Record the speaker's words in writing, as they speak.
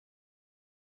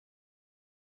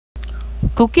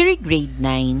Cookery Grade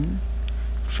 9,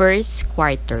 First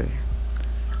Quarter,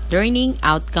 Learning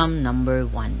Outcome Number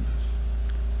 1.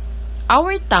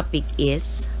 Our topic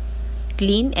is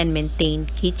Clean and Maintain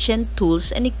Kitchen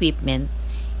Tools and Equipment,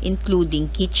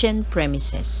 including kitchen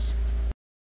premises.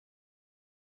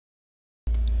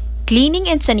 Cleaning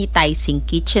and sanitizing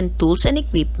kitchen tools and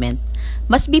equipment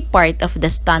must be part of the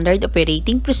standard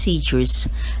operating procedures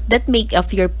that make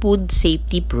up your food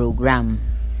safety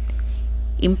program.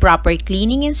 Improper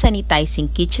cleaning and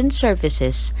sanitizing kitchen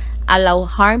surfaces allow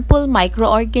harmful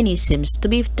microorganisms to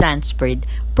be transferred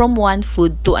from one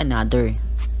food to another.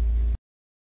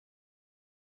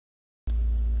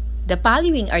 The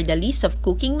following are the list of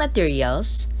cooking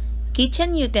materials,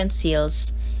 kitchen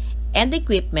utensils, and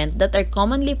equipment that are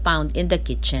commonly found in the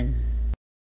kitchen.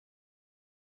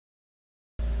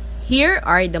 Here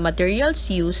are the materials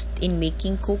used in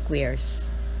making cookwares.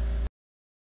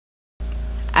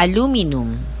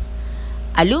 Aluminum.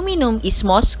 Aluminum is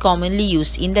most commonly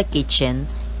used in the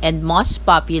kitchen and most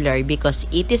popular because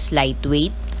it is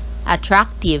lightweight,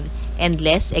 attractive, and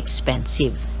less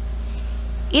expensive.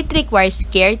 It requires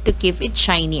care to keep it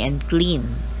shiny and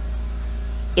clean.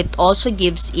 It also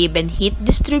gives even heat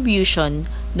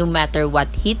distribution no matter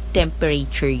what heat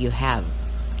temperature you have.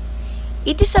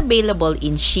 It is available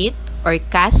in sheet or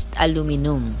cast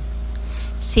aluminum.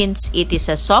 Since it is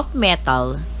a soft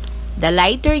metal, the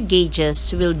lighter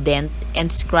gauges will dent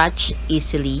and scratch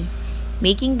easily,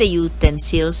 making the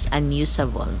utensils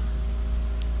unusable.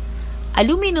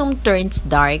 Aluminum turns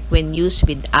dark when used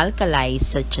with alkalis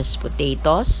such as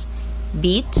potatoes,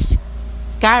 beets,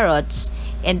 carrots,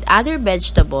 and other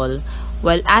vegetables,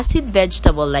 while acid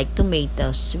vegetable like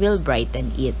tomatoes will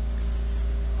brighten it.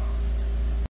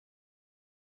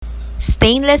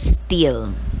 Stainless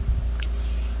steel.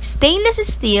 Stainless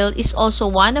steel is also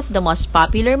one of the most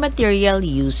popular material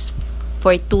used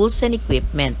for tools and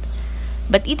equipment,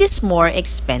 but it is more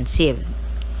expensive.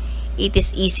 It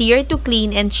is easier to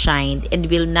clean and shine and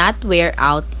will not wear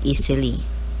out easily.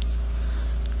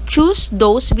 Choose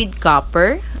those with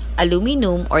copper,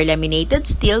 aluminum, or laminated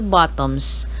steel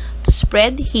bottoms to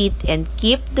spread heat and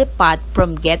keep the pot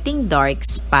from getting dark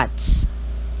spots.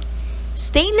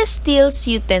 Stainless steel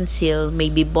utensil may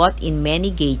be bought in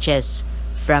many gauges,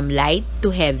 from light to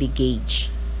heavy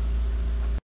gauge.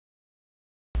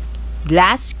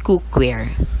 Glass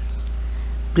cookware.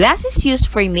 Glass is used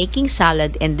for making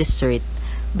salad and dessert,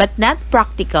 but not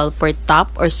practical for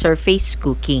top or surface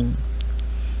cooking.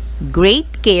 Great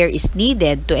care is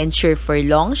needed to ensure for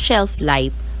long shelf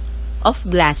life of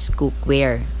glass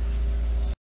cookware.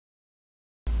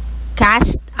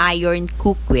 Cast iron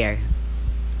cookware.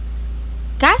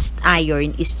 Cast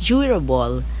iron is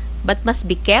durable but must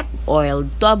be kept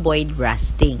oiled to avoid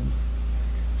rusting.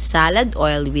 Salad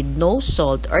oil with no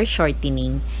salt or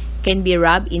shortening can be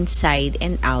rubbed inside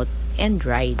and out and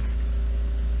dried.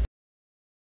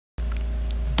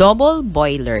 Double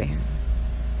boiler.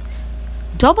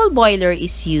 Double boiler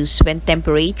is used when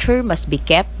temperature must be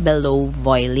kept below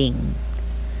boiling,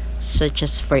 such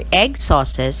as for egg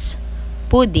sauces,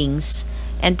 puddings,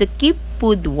 and to keep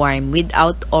food warm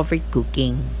without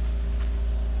overcooking.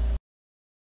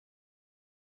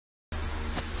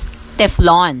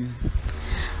 Teflon.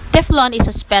 Teflon is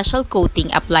a special coating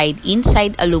applied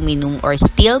inside aluminum or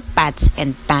steel pots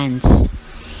and pans.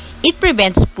 It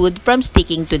prevents food from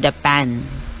sticking to the pan.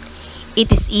 It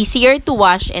is easier to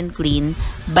wash and clean,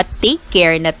 but take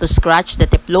care not to scratch the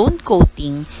Teflon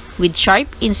coating with sharp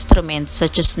instruments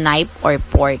such as knife or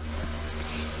fork.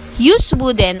 Use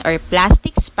wooden or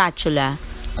plastic spatula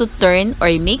to turn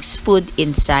or mix food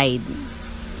inside.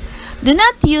 Do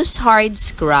not use hard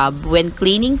scrub when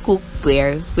cleaning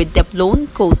cookware with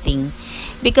Teflon coating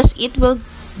because it will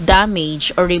damage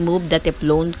or remove the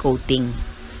Teflon coating.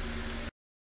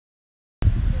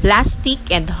 Plastic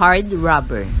and hard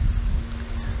rubber.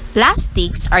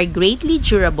 Plastics are greatly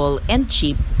durable and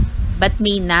cheap but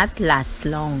may not last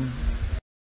long.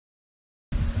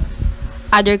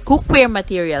 Other cookware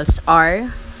materials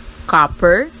are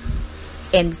copper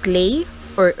and clay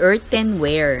or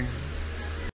earthenware.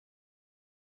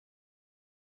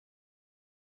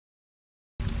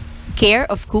 Care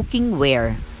of cooking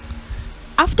ware.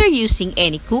 After using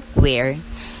any cookware,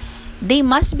 they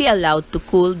must be allowed to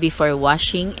cool before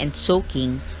washing and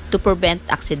soaking to prevent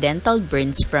accidental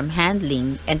burns from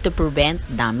handling and to prevent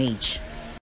damage.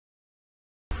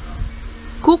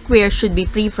 Cookware should be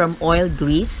free from oil,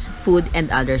 grease, food,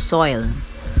 and other soil.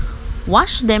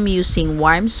 Wash them using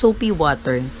warm soapy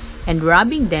water and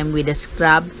rubbing them with a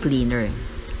scrub cleaner,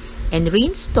 and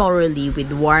rinse thoroughly with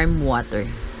warm water.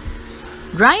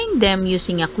 Drying them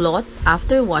using a cloth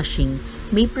after washing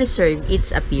may preserve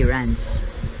its appearance.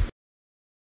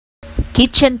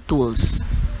 Kitchen tools.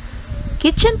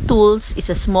 Kitchen tools is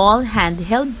a small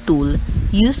handheld tool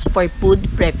used for food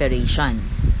preparation.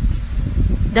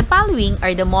 The following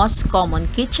are the most common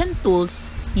kitchen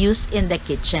tools used in the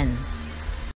kitchen.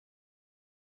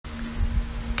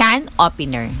 Can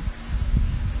opener.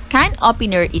 Can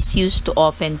opener is used to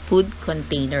open food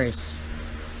containers.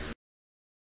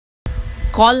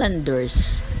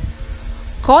 Colanders.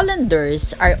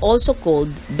 Colanders are also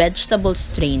called vegetable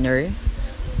strainer,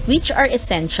 which are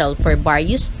essential for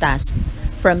various tasks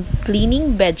from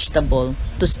cleaning vegetable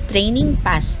to straining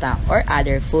pasta or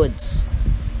other foods.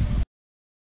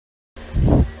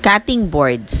 Cutting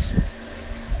boards.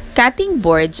 Cutting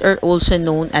boards, are also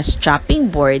known as chopping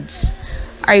boards,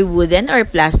 are wooden or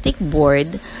plastic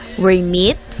board where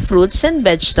meat, fruits, and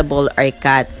vegetable are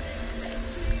cut.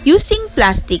 Using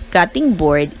plastic cutting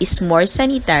board is more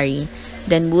sanitary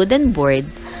than wooden board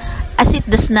as it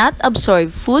does not absorb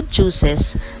food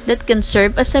juices that can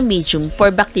serve as a medium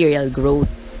for bacterial growth.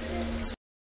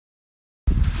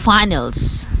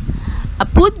 Funnels. A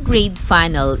food-grade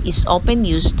funnel is often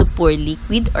used to pour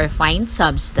liquid or fine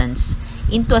substance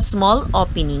into a small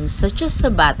opening such as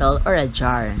a bottle or a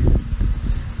jar.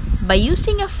 By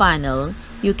using a funnel,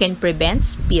 you can prevent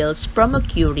spills from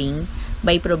occurring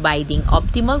by providing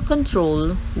optimal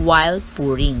control while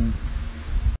pouring.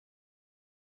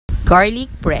 Garlic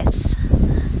press.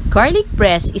 Garlic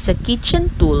press is a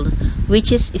kitchen tool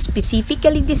which is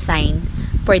specifically designed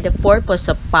for the purpose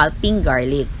of pulping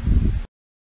garlic.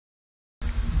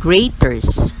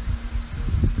 Graters.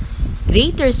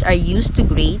 Graters are used to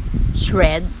grate,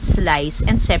 shred, slice,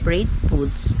 and separate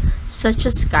foods such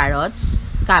as carrots,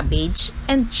 cabbage,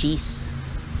 and cheese.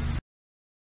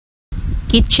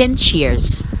 Kitchen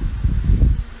shears.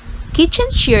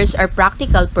 Kitchen shears are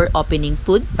practical for opening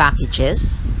food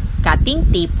packages, cutting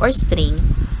tape or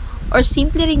string, or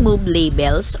simply remove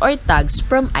labels or tags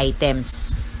from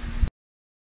items.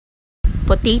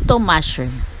 Potato masher.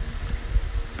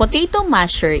 Potato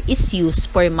masher is used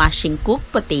for mashing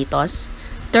cooked potatoes,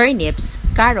 turnips,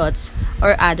 carrots,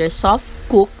 or other soft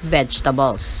cooked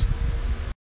vegetables.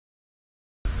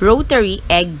 Rotary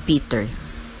egg beater.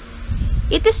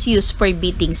 It is used for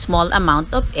beating small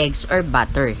amount of eggs or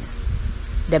butter.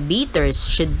 The beaters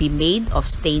should be made of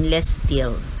stainless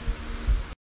steel.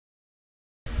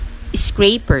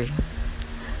 Scraper.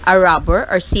 A rubber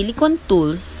or silicone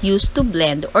tool used to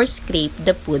blend or scrape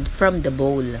the food from the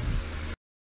bowl.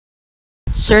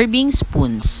 Serving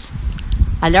spoons.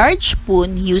 A large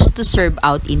spoon used to serve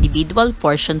out individual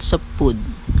portions of food.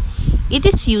 It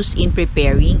is used in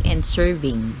preparing and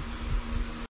serving.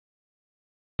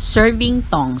 Serving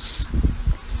tongs.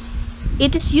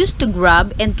 It is used to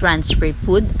grab and transfer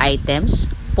food items,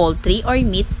 poultry or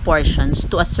meat portions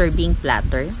to a serving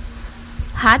platter,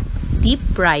 hat, deep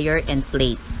fryer, and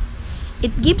plate.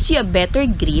 It gives you a better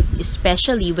grip,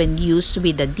 especially when used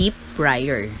with a deep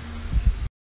fryer.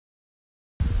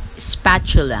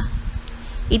 Spatula.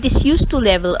 It is used to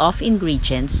level off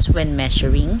ingredients when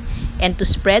measuring and to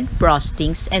spread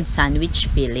frostings and sandwich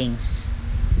fillings.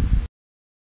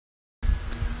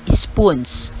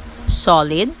 Spoons.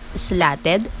 Solid,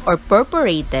 slatted, or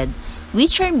perforated,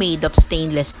 which are made of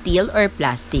stainless steel or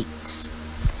plastics.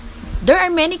 There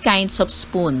are many kinds of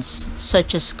spoons,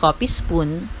 such as coffee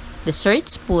spoon, dessert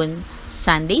spoon,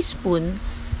 sundae spoon,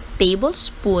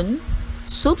 tablespoon,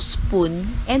 soup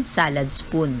spoon, and salad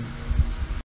spoon.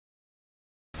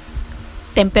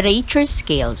 Temperature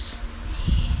scales.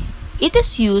 It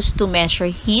is used to measure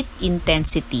heat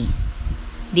intensity.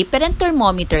 Different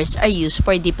thermometers are used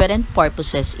for different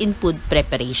purposes in food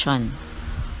preparation.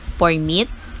 For meat,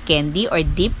 candy, or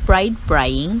deep fried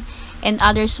frying, and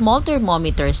other small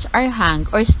thermometers are hung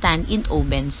or stand in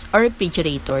ovens or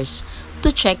refrigerators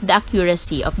to check the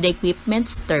accuracy of the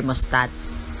equipment's thermostat.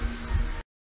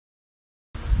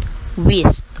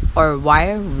 Whisk or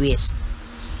wire whisk.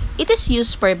 It is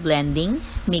used for blending,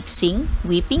 mixing,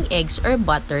 whipping eggs or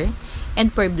butter,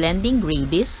 and for blending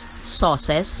gravies,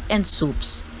 sauces, and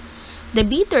soups. The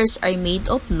beaters are made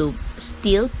of loop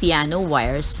steel piano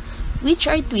wires which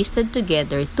are twisted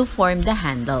together to form the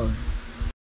handle.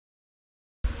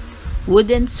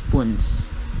 Wooden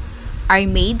spoons are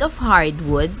made of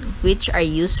hardwood which are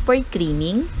used for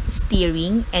creaming,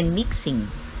 stirring, and mixing.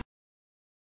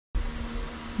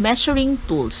 Measuring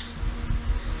tools.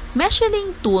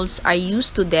 Measuring tools are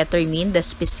used to determine the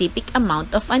specific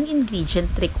amount of an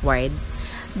ingredient required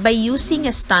by using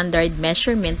a standard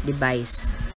measurement device.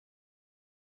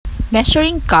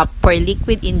 Measuring cup for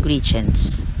liquid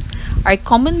ingredients are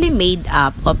commonly made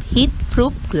up of heat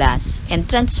proof glass, and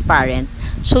transparent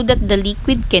so that the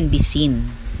liquid can be seen.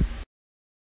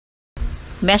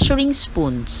 Measuring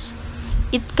spoons.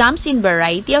 It comes in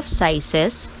variety of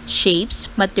sizes, shapes,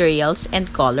 materials,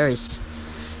 and colors.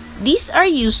 These are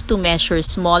used to measure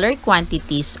smaller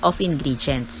quantities of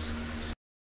ingredients.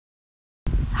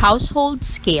 Household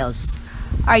scales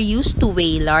are used to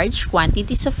weigh large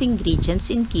quantities of ingredients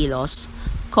in kilos,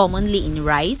 commonly in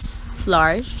rice,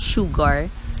 flour, sugar,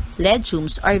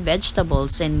 legumes or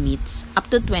vegetables and meats up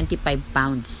to 25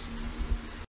 pounds.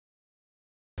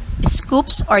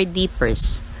 Scoops or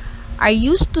dippers are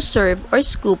used to serve or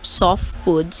scoop soft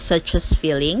foods such as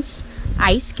fillings,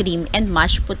 ice cream, and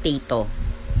mashed potato.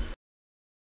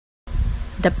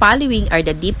 The following are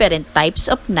the different types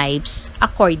of knives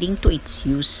according to its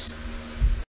use.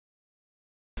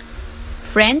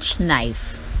 French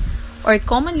knife, or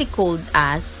commonly called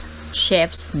as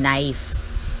chef's knife.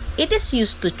 It is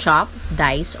used to chop,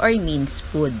 dice, or mince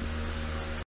food.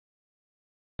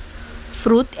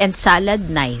 Fruit and salad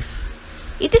knife.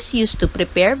 It is used to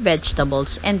prepare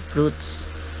vegetables and fruits.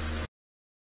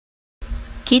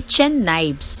 Kitchen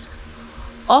knives,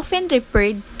 often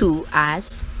referred to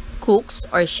as cooks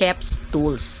or chef's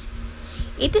tools.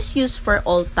 It is used for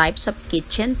all types of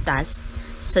kitchen tasks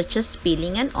such as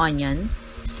peeling an onion,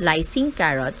 slicing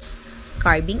carrots,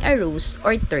 carving a roast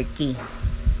or turkey.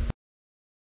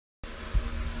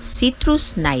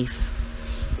 Citrus knife.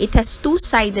 It has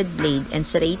two-sided blade and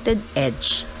serrated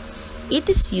edge. It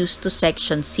is used to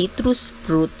section citrus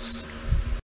fruits.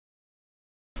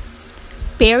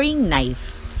 Paring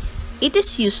knife. It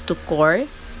is used to core,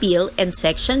 peel, and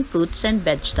section fruits and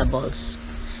vegetables.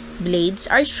 Blades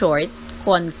are short,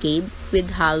 concave,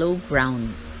 with hollow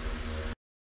ground.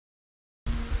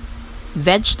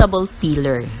 Vegetable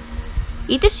peeler.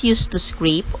 It is used to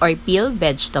scrape or peel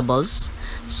vegetables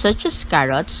such as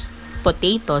carrots,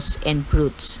 potatoes, and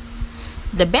fruits.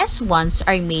 The best ones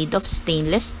are made of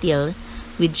stainless steel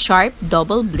with sharp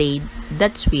double blade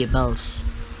that swivels.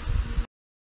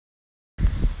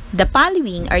 The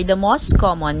following are the most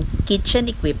common kitchen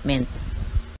equipment.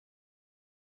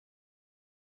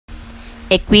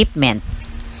 Equipment.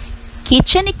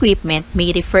 Kitchen equipment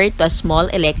may refer to a small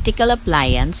electrical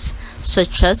appliance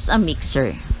such as a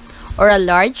mixer, or a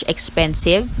large,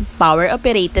 expensive,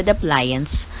 power-operated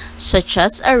appliance such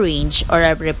as a range or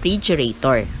a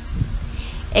refrigerator.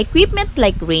 Equipment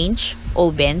like range,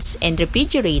 ovens, and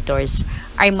refrigerators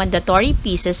are mandatory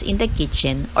pieces in the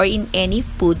kitchen or in any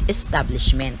food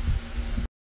establishment.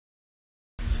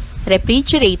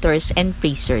 Refrigerators and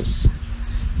freezers.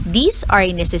 These are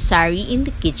necessary in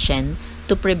the kitchen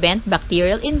to prevent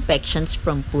bacterial infections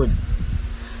from food.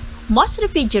 Most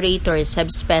refrigerators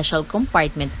have special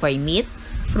compartments for meat,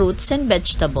 fruits, and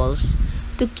vegetables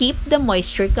to keep the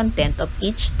moisture content of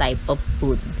each type of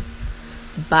food.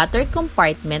 Butter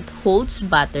compartment holds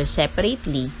butter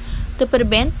separately to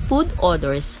prevent food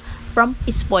odors from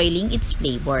spoiling its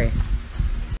flavor.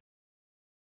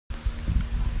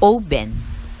 Oven.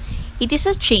 It is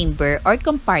a chamber or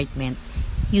compartment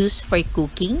used for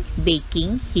cooking,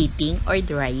 baking, heating, or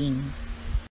drying.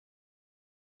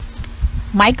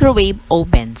 Microwave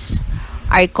ovens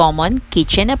are common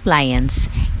kitchen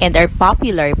appliance and are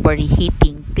popular for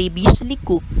reheating previously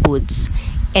cooked foods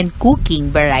and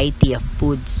cooking variety of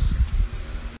foods.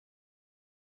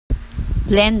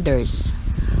 Blenders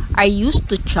are used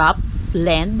to chop,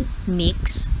 blend,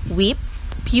 mix, whip,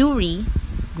 puree,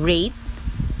 grate,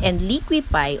 and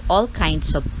liquefy all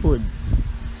kinds of food.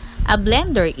 A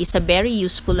blender is a very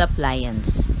useful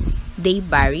appliance. They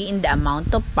vary in the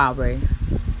amount of power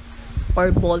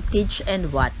or voltage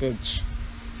and wattage.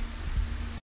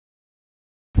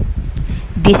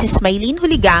 This is Mylene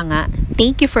Huliganga.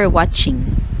 Thank you for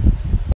watching.